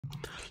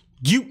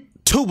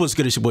YouTube, what's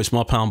good? It's your boy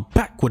Small Pound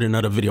back with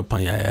another video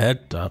upon your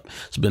head.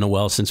 It's been a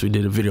while since we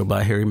did a video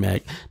by Harry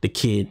Mack, the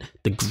kid,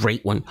 the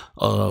great one,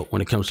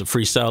 when it comes to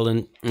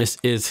freestyling. This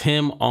is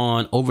him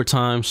on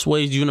Overtime,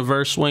 Sway's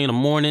Universe, Sway in the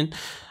Morning.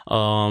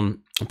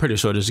 I'm pretty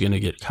sure this is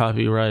gonna get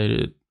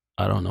copyrighted.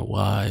 I don't know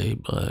why,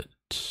 but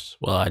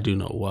well, I do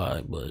know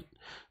why, but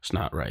it's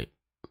not right.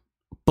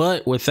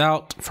 But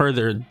without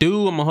further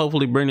ado, I'm gonna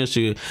hopefully bring this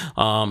to you.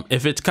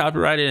 If it's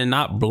copyrighted and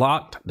not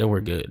blocked, then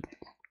we're good.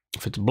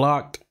 If it's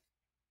blocked,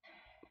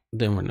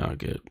 then we're not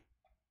good.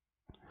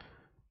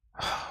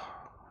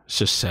 It's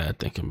just sad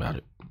thinking about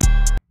it.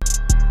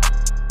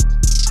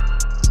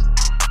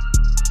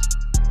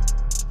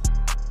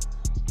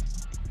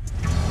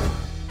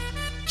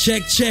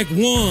 Check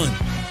one.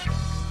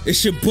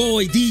 It's your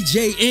boy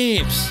DJ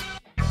Amps.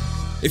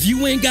 If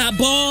you ain't got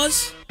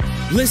bars,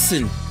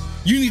 listen,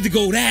 you need to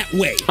go that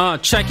way.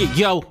 Check it,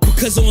 yo.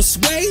 Because on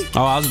Sway,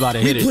 I was about to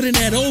hit it. We put in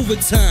that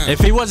overtime. If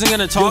he wasn't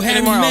gonna talk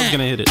anymore, I was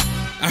gonna hit it.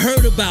 I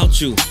heard about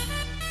you.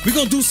 We're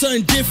gonna do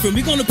something different.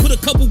 We're gonna put a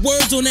couple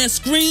words on that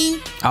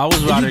screen. I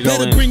was about to go in.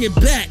 You better bring it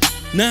back.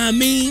 Nah, I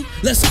mean,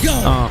 let's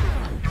go.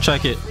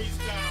 Check it.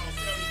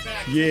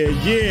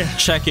 Yeah.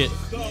 Check it.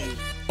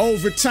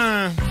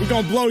 Overtime. We're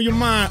gonna blow your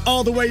mind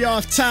all the way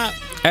off top.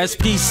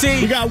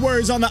 SPC. We got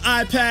words on the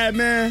iPad,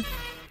 man.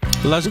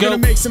 Let's go. We're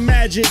gonna make some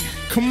magic.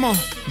 Come on,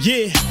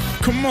 yeah.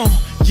 Come on,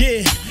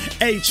 yeah.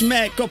 H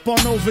Mack up on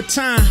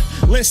Overtime.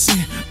 Listen,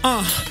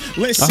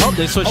 listen. I hope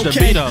they switched the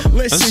beat up.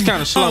 This is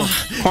kind of slow.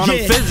 Quantum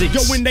physics.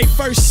 Yo, when they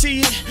first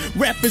see it,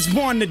 rappers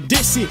born to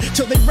diss it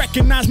till they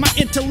recognize my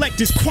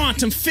intellect is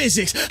quantum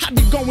physics. I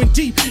be going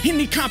deep,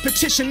 any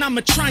competition I'm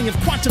a triumph.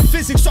 Quantum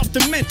physics off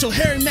the mental.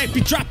 Harry Mack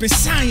be dropping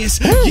science.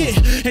 Yeah,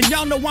 and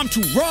y'all know I'm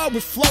too raw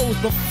with flows,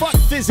 but fuck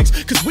physics,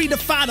 cause we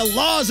defy the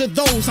laws of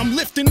those. I'm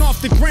lifting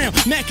off the ground.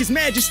 Mack His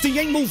Majesty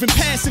ain't moving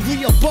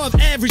passively above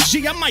average.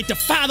 G, I might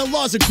defy the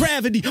laws of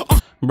gravity.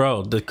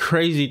 Bro, the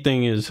crazy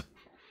thing is,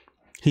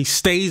 he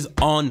stays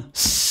on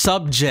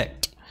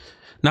subject.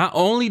 Not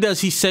only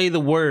does he say the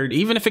word,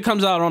 even if it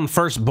comes out on the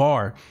first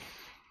bar,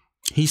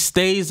 he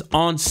stays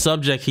on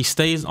subject. He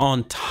stays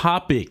on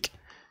topic.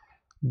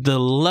 The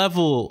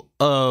level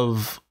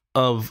of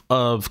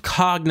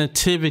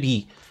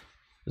cognitivity,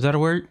 is that a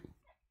word?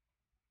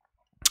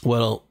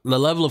 Well, the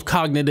level of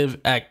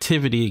cognitive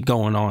activity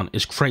going on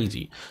is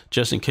crazy,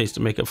 just in case to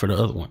make up for the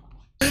other one.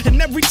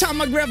 And every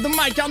time I grab the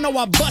mic, y'all know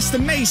I bust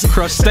amazing.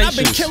 Crustaceans.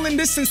 I've been killing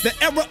this since the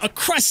era of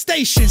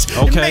crustaceans.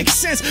 Okay. It makes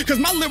sense, cause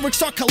my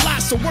lyrics are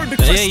colossal. Word to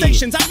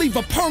crustaceans, I leave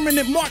a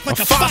permanent mark like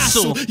a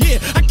fossil. Yeah,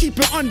 I keep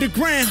it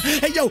underground.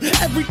 Hey yo,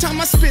 every time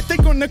I spit, they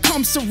gonna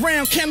come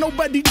surround. Can't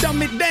nobody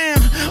dumb it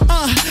down.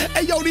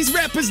 Hey yo, these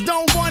rappers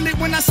don't want it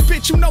when I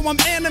spit. You know I'm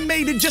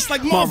animated just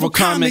like Marvel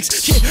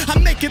Comics. Yeah, I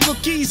make it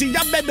look easy.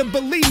 Y'all better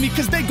believe me,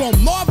 cause they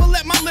gon' marvel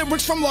at my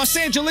lyrics from Los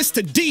Angeles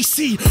to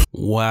DC.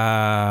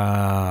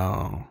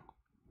 Wow.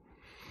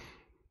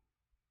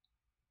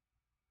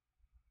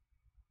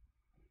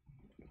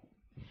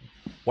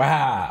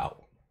 Wow.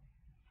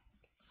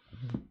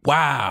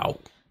 Wow.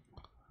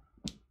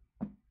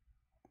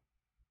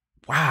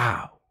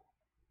 Wow.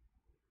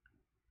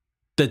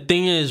 The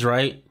thing is,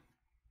 right?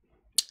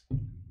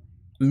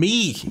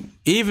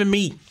 Even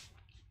me,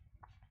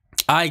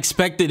 I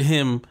expected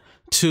him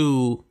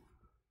to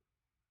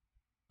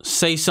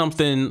say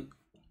something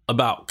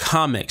about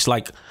comics,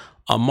 like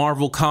a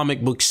Marvel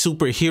comic book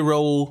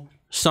superhero,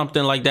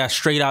 something like that,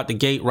 straight out the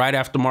gate, right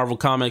after Marvel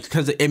Comics,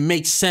 because it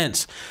makes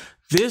sense.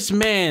 This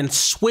man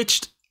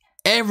switched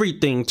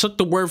everything, took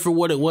the word for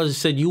what it was, and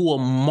said, you will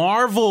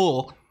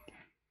marvel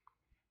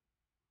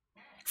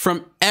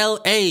from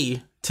LA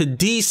to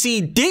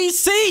DC.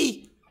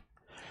 DC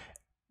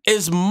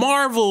is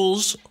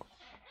Marvel's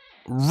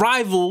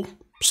rival,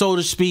 so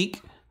to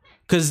speak,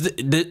 because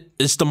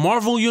it's the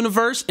Marvel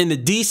universe and the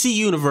DC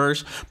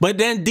universe, but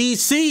then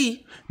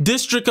DC,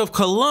 District of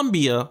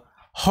Columbia,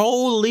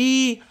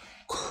 holy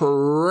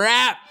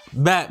crap,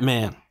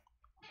 Batman.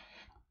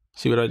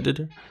 See what I did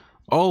there?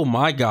 Oh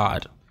my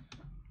God.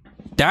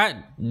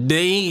 That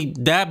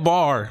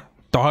bar,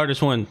 the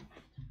hardest one.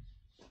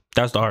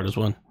 That's the hardest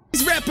one.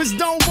 These rappers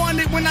don't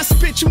want it when I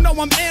spit. You know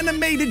I'm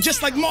animated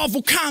just like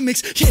Marvel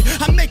Comics. Yeah,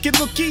 I make it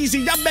look easy.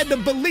 Y'all better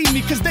believe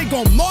me, cause they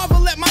gon'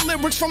 marvel at my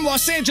lyrics from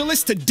Los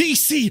Angeles to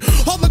DC.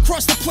 All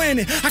across the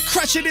planet, I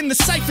crush it in the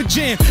Cypher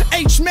Jam.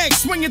 H Mack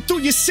swinging through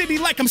your city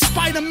like I'm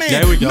Spider-Man.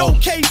 There we go. No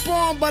cape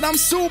on, but I'm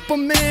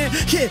Superman.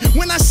 Yeah,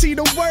 when I see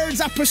the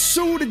words, I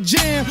pursue the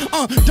jam.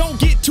 Don't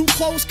get too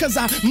close, cause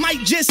I might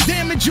just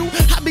damage you.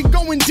 I be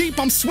going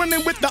deep, I'm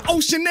swimming with the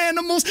ocean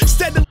animals.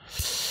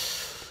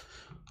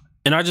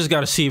 And I just got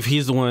to see if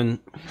he's the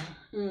one.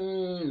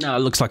 No,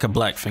 it looks like a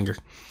black finger.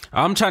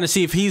 I'm trying to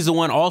see if he's the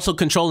one also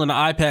controlling the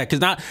iPad, because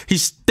now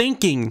he's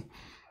thinking,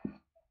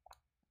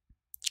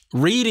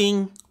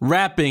 reading,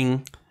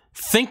 rapping,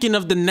 thinking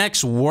of the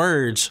next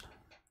words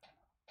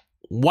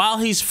while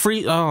he's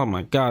free. Oh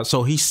my God.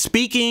 So he's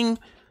speaking,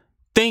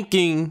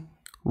 thinking,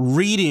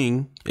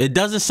 reading. It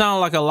doesn't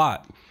sound like a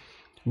lot,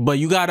 but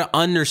you got to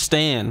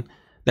understand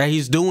that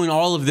he's doing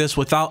all of this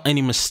without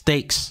any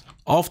mistakes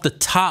Off the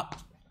top.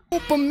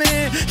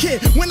 Man, yeah,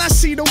 when I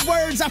see the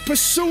words, I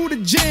pursue the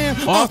jam.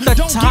 Off the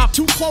don't top. get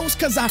too close,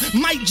 cause I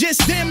might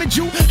just damage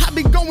you. I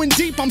be going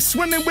deep, I'm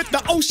swimming with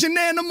the ocean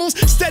animals,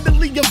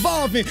 steadily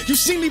evolving. You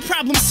see me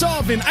problem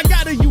solving. I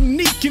got a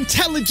unique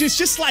intelligence,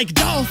 just like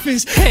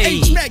dolphins. Hey.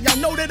 H-Mack, y'all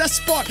know that I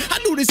spark. I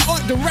do this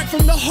art direct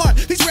from the heart.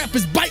 These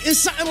rappers biting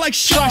something like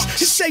sharks.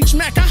 It's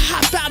H-Mack, I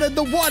hop out of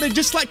the water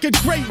just like a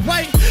great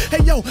white.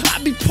 Hey yo, I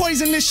be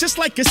poisonous just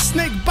like a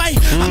snake bite.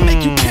 I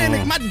make you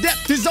panic, my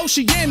depth is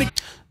oceanic.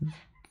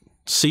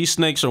 Sea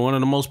snakes are one of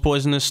the most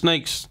poisonous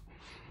snakes.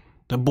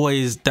 That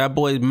boy's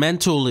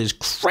mental is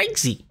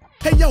crazy.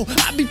 Hey yo,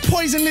 I be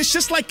poisonous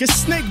just like a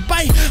snake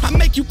bite. I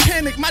make you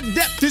panic, my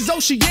depth is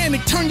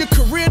oceanic. Turn your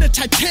career to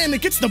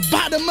Titanic, it's the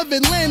bottom of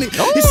Atlantic.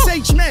 Ooh. It's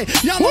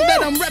H-Mack, y'all know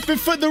that I'm repping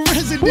for the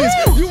residents.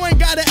 Woo. You ain't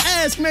gotta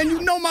ask, man,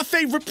 you know my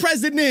favorite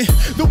president.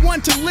 The one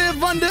to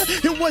live under,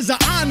 it was an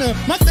honor.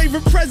 My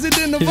favorite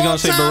president of all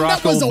time,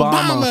 that was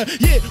Obama.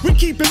 Yeah, we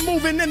keep it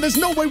moving and there's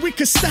no way we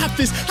could stop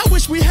this. I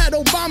wish we had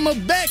Obama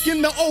back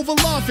in the Oval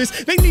Office.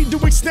 They need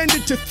to extend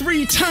it to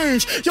 3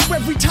 terms. Yo,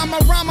 every time I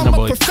rhyme, I'm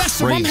a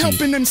professor, crazy. I'm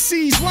helping them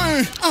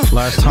learn.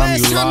 Last time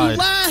you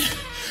lied.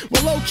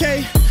 Well,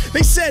 okay.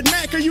 They said,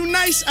 Mac, are you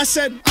nice? I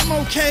said, I'm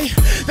okay.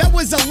 That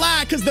was a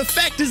lie, cause the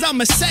fact is I'm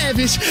a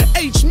savage.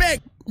 H-Mack.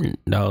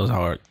 That was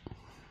hard.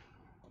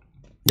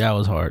 That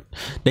was hard.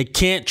 They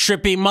can't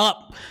trip him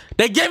up.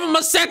 They gave him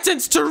a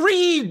sentence to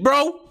read,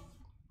 bro.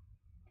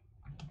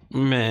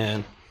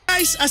 Man.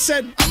 I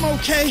said, I'm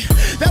okay.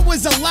 That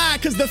was a lie,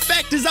 cause the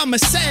fact is I'm a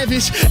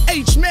savage.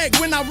 H-Mack,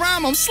 when I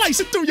rhyme, I'm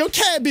slicing through your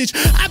cabbage.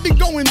 I be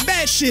going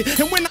bad shit.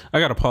 And when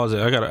I gotta pause it.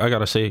 I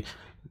gotta say,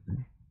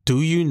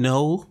 do you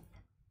know?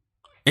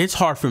 It's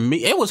hard for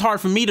me. It was hard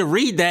for me to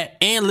read that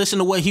and listen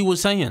to what he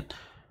was saying.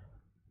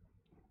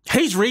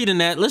 He's reading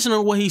that, listening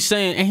to what he's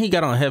saying, and he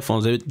got on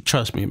headphones.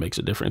 Trust me, it makes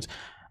a difference.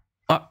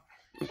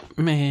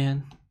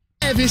 Man.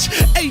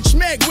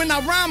 H-Mack, when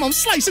I rhyme, I'm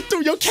slicing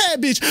through your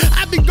cabbage.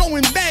 I be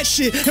going bad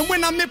shit, and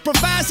when I'm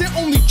improvising,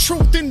 only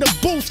truth in the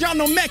booth. Y'all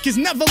know Mac is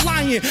never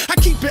lying. I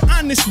keep it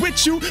honest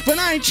with you, but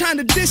I ain't trying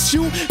to diss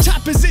you.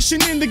 Top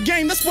position in the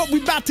game, that's what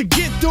we about to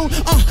get through.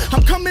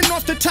 I'm coming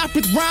off the top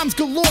with rhymes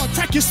galore.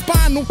 Crack your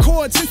spinal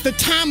cord since the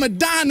time of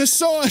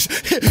dinosaurs.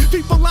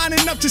 People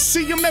lining up to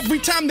see him every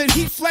time that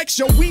he flex.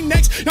 Yo, we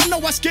next. Y'all know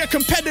I scare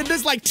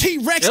competitors like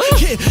T-Rex.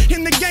 Yeah,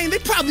 in the game, they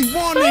probably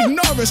wanna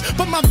ignore us,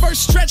 but my verse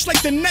stretch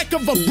like the neck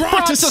of a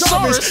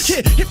brontosaurus. Yeah,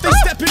 if they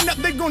stepping up,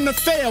 they're gonna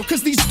fail,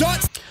 cause these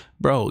darts.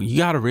 Bro, you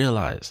gotta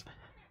realize,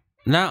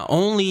 not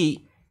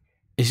only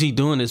is he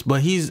doing this,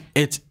 but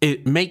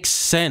it makes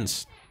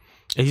sense.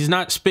 He's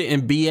not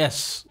spitting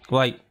BS.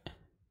 Like,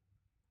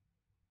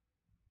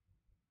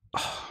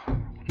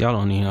 y'all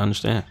don't even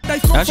understand.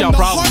 That's y'all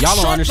problem. Y'all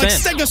don't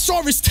understand. Like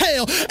Stegosaurus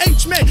tail.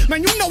 H-Mack,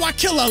 man, you know I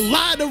kill a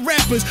lot of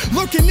rappers.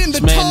 Looking in the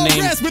tall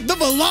grass with the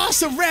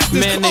velociraptors.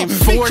 Man named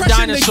 4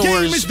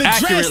 dinosaurs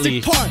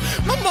accurately.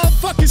 My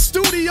motherfucking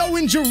studio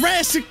in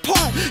Jurassic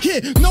Park. Yeah,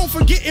 known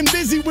for getting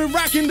busy with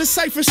rocking the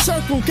Cypher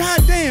Circle.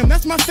 Goddamn,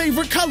 that's my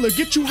favorite color.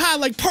 Get you high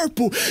like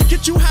purple.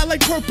 Get you high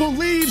like purple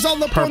leaves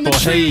all up on the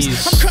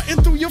trees. I'm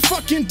cutting through your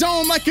fucking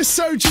dome like a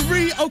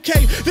surgery.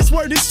 Okay, this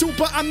word is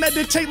super. I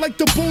meditate like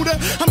the Buddha.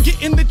 I'm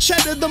getting the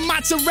cheddar, the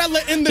mozzarella,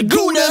 and the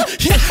Gouda.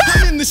 Yeah,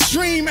 I'm in the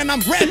stream and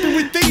I'm rapping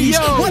with these.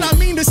 Yo. What I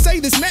mean to say,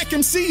 this Mac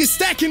MC is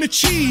stacking the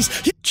cheese.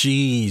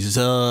 Cheese,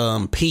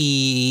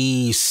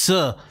 peace.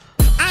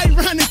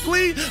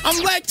 Ironically,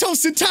 I'm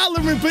lactose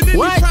intolerant, but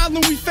any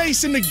problem we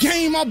face in the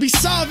game, I'll be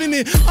solving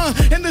it.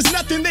 And there's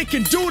nothing they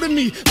can do to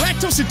me.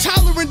 Lactose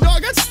intolerant,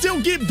 dog, I'd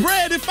still get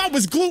bread if I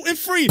was gluten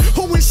free.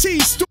 Who is he?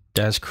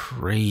 That's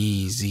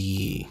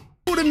crazy.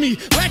 To me,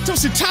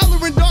 lactose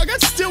intolerant, dog,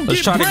 I'd still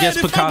get bread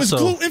if I was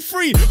gluten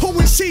free. Who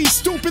is he?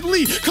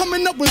 Stupidly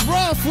coming up with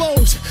raw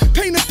flows.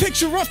 Paint a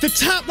picture off the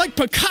top like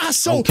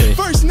Picasso. Okay.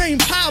 First name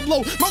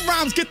Pablo, my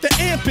rhymes get the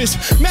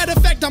ampest. Matter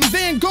of fact, I'm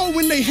Van Gogh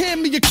when they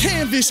hand me a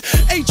canvas.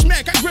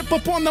 H-Mack, I grip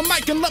up on the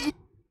mic and let me.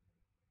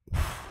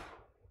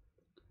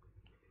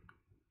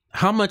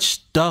 How much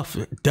stuff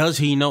does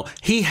he know?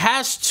 He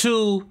has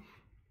to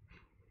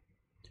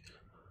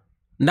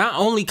not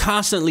only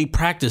constantly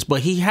practice,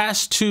 but he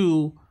has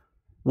to,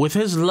 with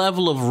his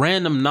level of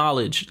random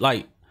knowledge,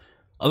 like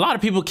a lot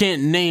of people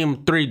can't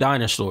name 3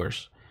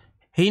 dinosaurs.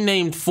 He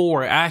named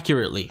 4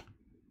 accurately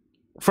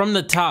from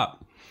the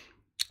top.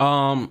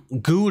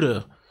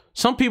 Gouda.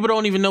 Some people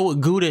don't even know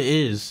what Gouda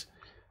is.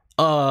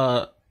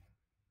 The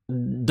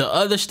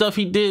other stuff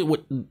he did with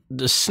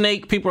the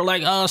snake, people are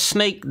like, oh,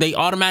 snake. They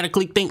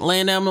automatically think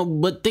land animal,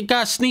 but they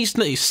got sea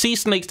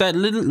snakes that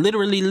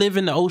literally live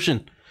in the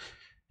ocean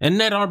and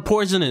that are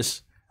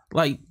poisonous.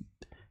 Like,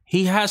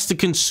 he has to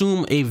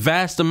consume a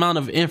vast amount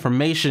of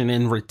information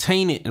and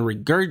retain it and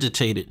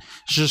regurgitate it.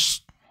 It's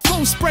just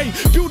flow spray,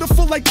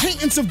 beautiful like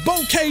paintings of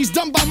bouquets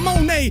done by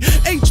Monet.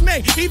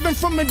 H-Mack, even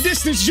from a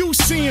distance you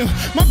see him.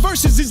 My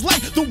verses is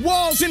like the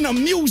walls in a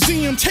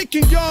museum,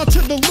 taking y'all to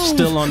the Louvre.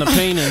 Still on the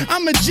painting.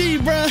 I'm a G,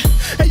 bruh.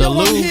 Hey, yo,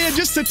 I'm here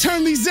just to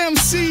turn these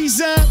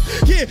MCs up.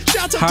 Yeah,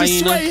 shout out to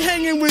Sway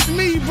hanging with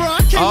me, bro.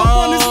 I came up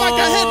on this mic,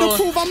 I had to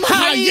prove I'm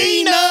high.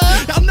 hyena.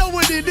 I know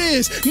what it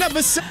is.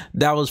 Never said.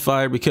 That was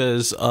fire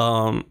because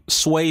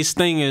Sway's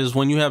thing is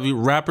when you have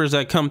rappers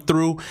that come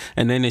through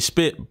and then they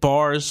spit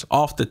bars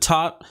off the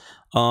top,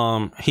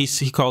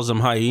 he calls them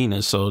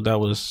hyenas. So that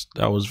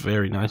was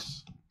very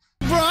nice.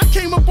 Bro, I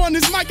came up on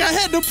this mic, I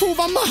had to prove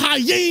I'm a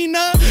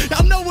hyena.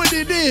 I know what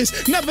it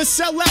is. Never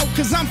sell out,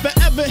 cause I'm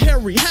forever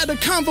Harry. Had a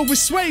convo with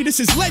Sway, this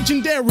is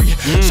legendary.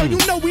 So you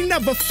know we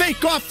never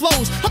fake our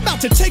flows. I'm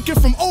about to take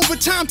it from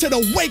overtime to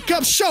the wake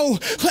up show.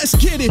 Let's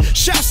get it.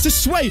 Shouts to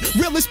Sway,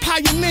 realest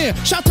pioneer.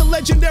 Shout to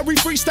legendary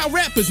freestyle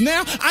rappers.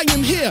 Now I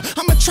am here.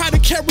 I'ma try to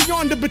carry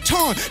on the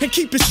baton and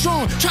keep it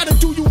strong. Try to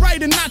do you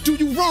right and not do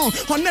you wrong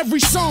on every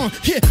song.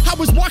 Yeah, I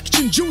was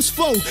watching Juice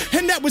Flow,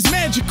 and that was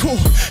magical.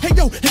 Hey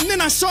yo, and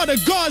then I saw the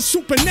God's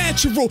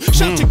supernatural.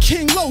 Shout to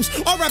King Los,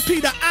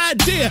 R.I.P. the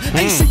idea.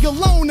 AC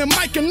alone and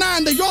Mike and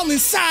Nine, they all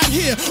inside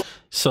here.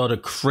 So the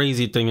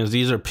crazy thing is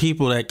these are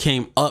people that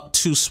came up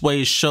to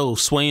Sway's show,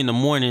 Sway in the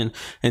Morning,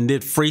 and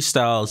did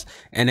freestyles,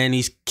 and then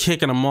he's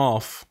kicking them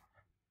off.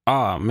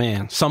 Ah,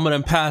 man. Some of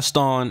them passed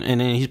on, and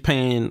then he's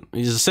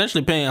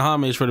essentially paying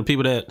homage for the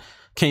people that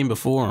came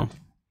before him.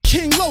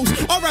 King Los,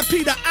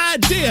 R.I.P. the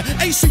idea.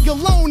 AC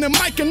alone and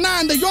Mike and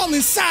Nine, they all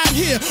inside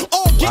here.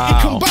 All getting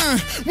combined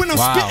when I'm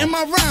spitting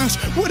my rhymes.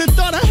 Would've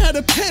thought I had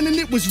a pen and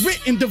it was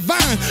written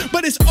divine.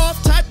 But it's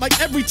off type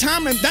like every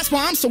time, and that's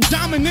why I'm so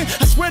dominant.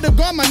 I swear to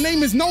God, my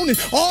name is known in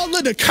all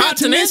of the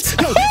continents.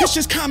 No, it's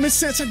just common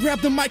sense. I grab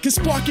the mic and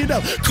spark it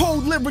up.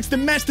 Cold lyrics that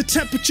match the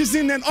temperatures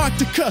in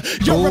Antarctica.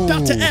 Europe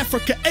out to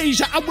Africa,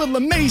 Asia, I will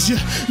amaze you.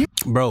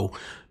 Bro.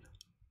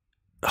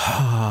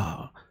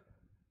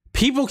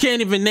 People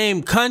can't even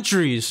name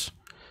countries.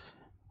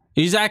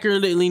 He's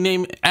accurately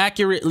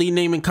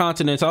naming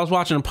continents. I was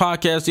watching a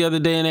podcast the other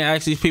day and they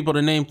asked these people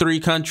to name 3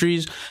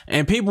 countries,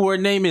 and people were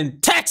naming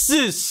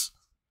Texas.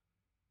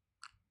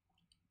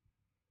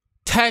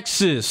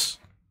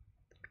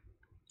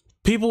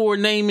 People were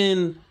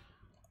naming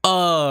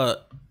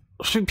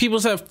people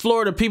said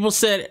Florida, people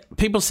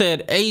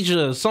said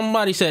Asia,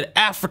 somebody said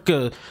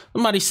Africa,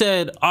 somebody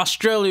said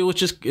Australia,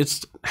 which is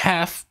it's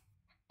half.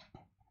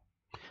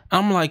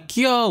 I'm like,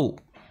 yo,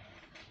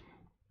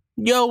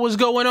 what's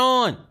going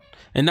on?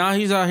 And now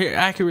he's out here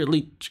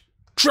accurately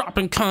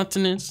dropping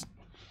continents.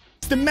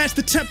 To match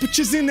the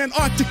temperatures in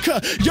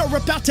Antarctica,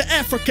 Europe out to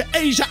Africa,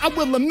 Asia, I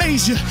will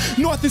amaze you.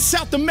 North and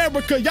South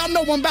America, y'all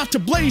know I'm about to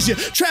blaze you.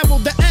 Travel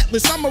the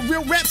Atlas, I'm a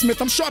real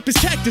rapsmith, I'm sharp as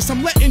cactus,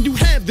 I'm letting you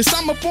have this.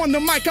 I'm up on the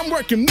mic, I'm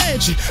working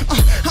magic.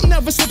 I'm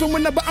never slipping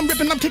whenever I'm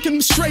ripping, I'm kicking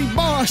them straight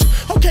bars.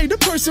 Okay, the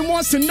person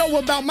wants to know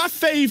about my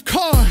fave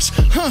cars.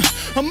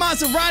 A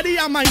Maserati,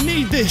 I might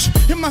need this.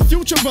 In my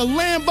future, a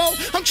Lambo,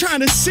 I'm trying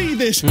to see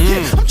this.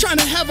 Yeah, I'm trying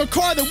to have a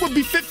car that would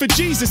be fit for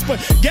Jesus, but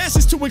gas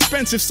is too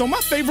expensive, so my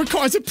favorite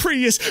car's a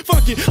Prius.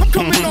 Fuck it, I'm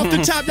coming off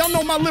the top. Y'all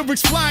know my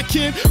lyrics fly,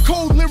 kid.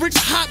 Cold lyrics,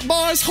 hot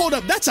bars. Hold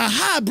up, that's a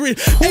hybrid.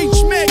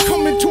 H-Mack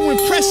coming to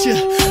impress you.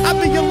 I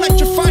be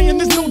electrifying,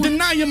 there's no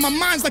denying. My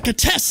mind's like a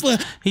Tesla.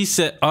 He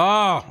said,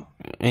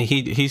 and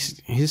he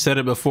said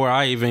it before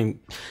I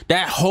even.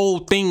 That whole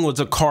thing was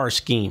a car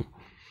scheme.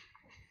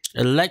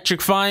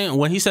 Electrifying.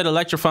 When he said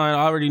electrifying,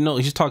 I already know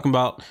he's talking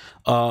about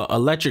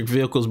electric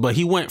vehicles. But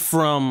he went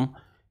from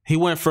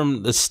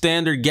the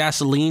standard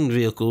gasoline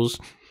vehicles.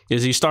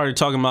 Is he started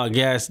talking about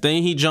gas,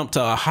 then he jumped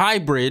to a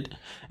hybrid,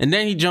 and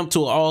then he jumped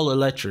to all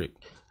electric.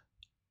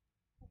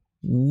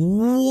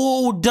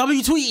 Whoa,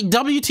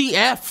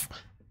 WTF?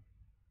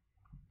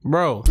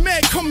 Bro.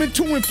 Man coming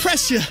to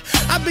impress you.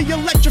 I be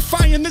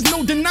electrifying, there's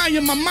no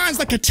denying. My mind's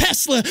like a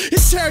Tesla.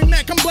 It's Harry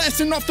Mack, I'm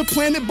blasting off the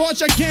planet, ball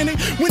gigantic.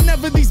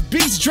 Whenever these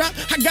beats drop,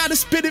 I gotta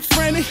spit it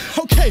frantic.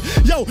 Okay,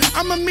 yo,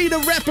 I'ma meet a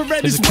rapper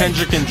at his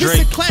Kendrick and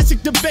Drake. It's a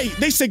classic debate.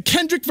 They said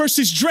Kendrick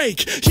versus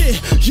Drake. Yeah,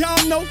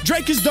 y'all know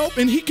Drake is dope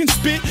and he can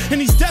spit, and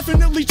he's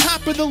definitely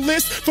top of the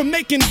list for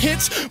making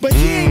hits. But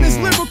he ain't as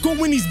lyrical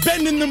when he's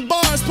bending them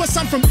bars. Plus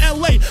I'm from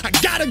LA, I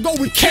gotta go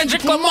with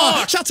Kendrick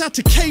Lamar. Shouts out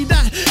to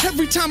K-Dot.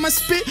 Every time I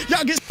spit,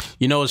 y'all get.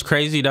 You know what's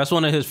crazy? That's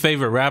one of his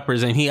favorite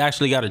rappers, and he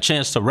actually got a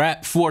chance to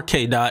rap for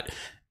K-Dot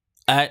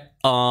at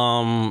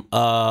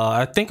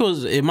I think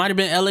it might have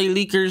been LA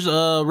Leakers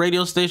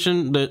radio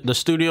station, the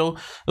studio.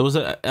 It was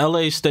a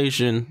LA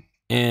station,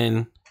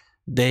 and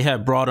they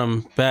had brought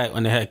him back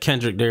when they had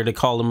Kendrick there. They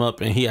called him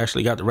up, and he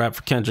actually got to rap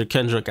for Kendrick.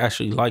 Kendrick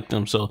actually liked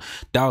him, so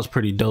that was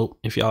pretty dope.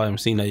 If y'all haven't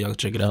seen that, y'all can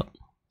check it out.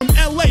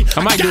 LA.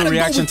 I might do a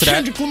reaction to that.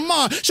 Kendrick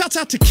Lamar. Shouts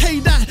out to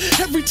K-Dot.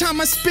 Every time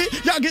I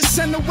spit, y'all get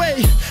sent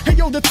away. Hey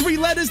yo, the 3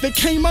 letters that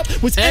came up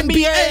was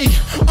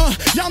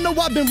NBA. Y'all know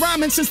I've been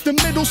rhyming since the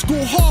middle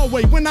school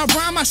hallway. When I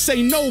rhyme, I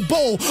say no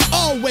bull,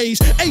 always.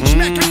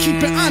 H-Mack, I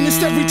keep it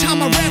honest every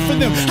time I rap for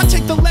them. I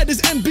take the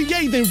letters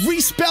NBA, then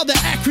respell the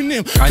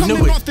acronym.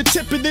 Coming off the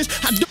tip of this,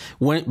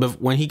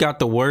 when he got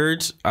the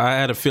words, I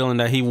had a feeling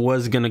that he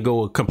was gonna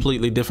go a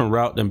completely different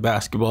route than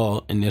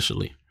basketball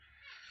initially.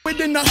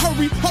 it in a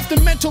hurry. Off the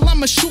mental,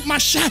 I'ma shoot my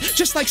shot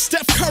just like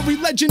Steph Curry,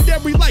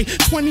 legendary like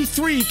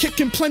 23,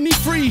 kicking plenty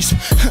freeze.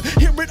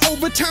 Hear it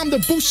overtime to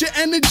boost your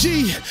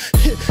energy.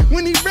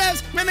 When he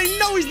raps, man, they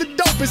know he's the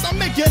dopest. I'll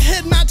make your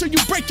head nod till you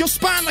break your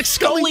spine like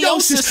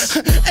scoliosis.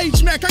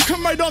 H-Mack, I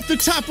come right off the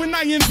top when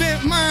I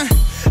invent mine.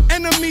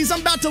 Enemies,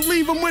 I'm about to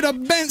leave them with a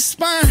bent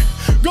spine.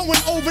 Going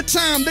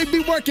overtime, they be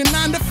working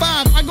 9 to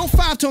 5. I go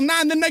 5 till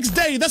 9 the next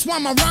day, that's why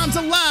my rhyme's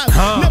alive.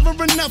 Never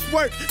enough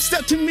work,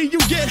 step to me, you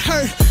get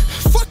hurt.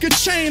 Fuck a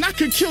chain, I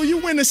could kill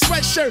you in a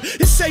sweatshirt.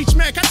 It's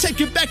H-Mack, I take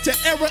it back to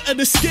era of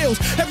the skills.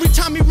 Every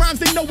time he rhymes,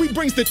 they know he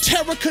brings the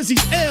terror cause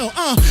he's ill.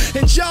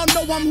 And y'all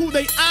know I'm who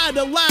they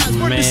idolize.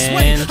 Word to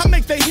sway, I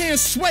make their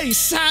hands sway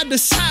side to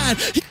side.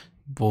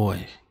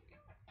 Boy.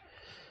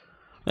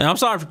 And I'm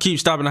sorry for keep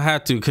stopping. I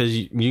had to because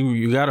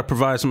you got to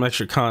provide some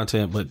extra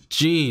content. But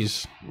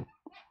geez,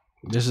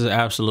 this is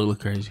absolutely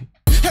crazy.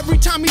 Every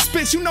time he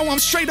spits, you know I'm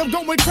straight up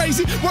going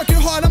crazy. Working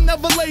hard, I'm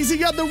never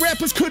lazy. Other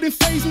rappers couldn't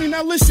faze me.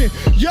 Now listen,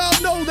 y'all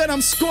know that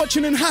I'm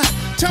scorching and hot.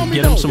 Tell me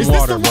though, is this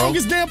the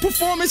longest damn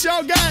performance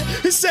y'all got?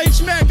 It's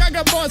H-Mack, I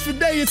got bars for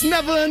day, it's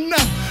never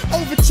enough.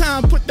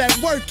 Overtime, put that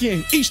work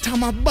in. Each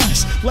time I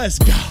bust, let's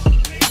go.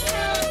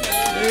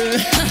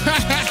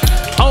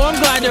 Oh, I'm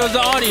glad there was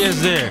an audience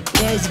there.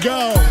 Let's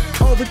go.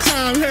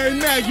 Overtime, Harry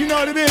Mack, you know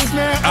what it is,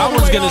 man. I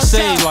was gonna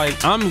say,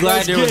 like, I'm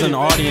glad there was an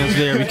audience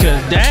there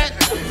because that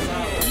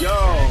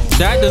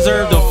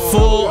deserved a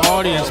full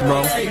audience,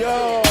 bro.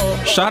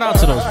 Shout out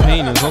to those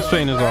paintings. Those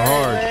paintings are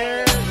hard.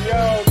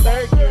 Yo,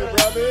 thank you,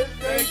 brother.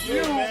 Thank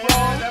you, bro.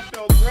 That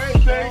felt great.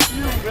 Thank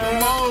you, man.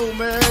 Come on,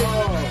 man.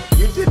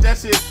 You did that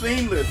shit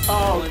seamless.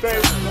 Oh,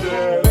 thank you,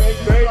 man. Thank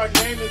you. Our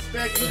name is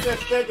Steak. You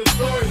just said the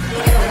story, man.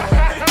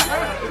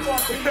 It's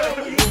off the middle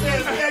when you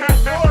said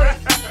Stegosaurus.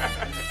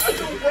 I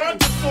do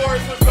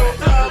Brontosaurus or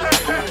something. I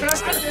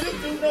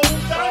didn't do no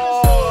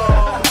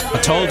dinosaur. I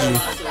told you.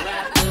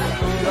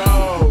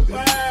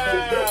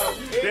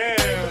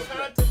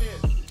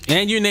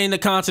 And you named the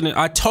continent.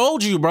 I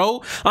told you,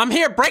 bro. I'm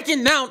here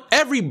breaking down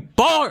every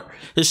bar.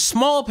 It's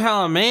Small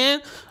Pound,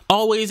 man.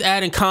 Always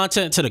adding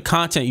content to the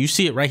content. You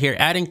see it right here.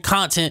 Adding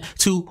content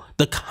to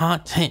the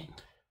content.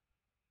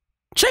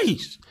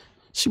 Jeez.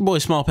 It's your boy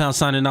Small Pound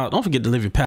signing out. Don't forget to live your passion.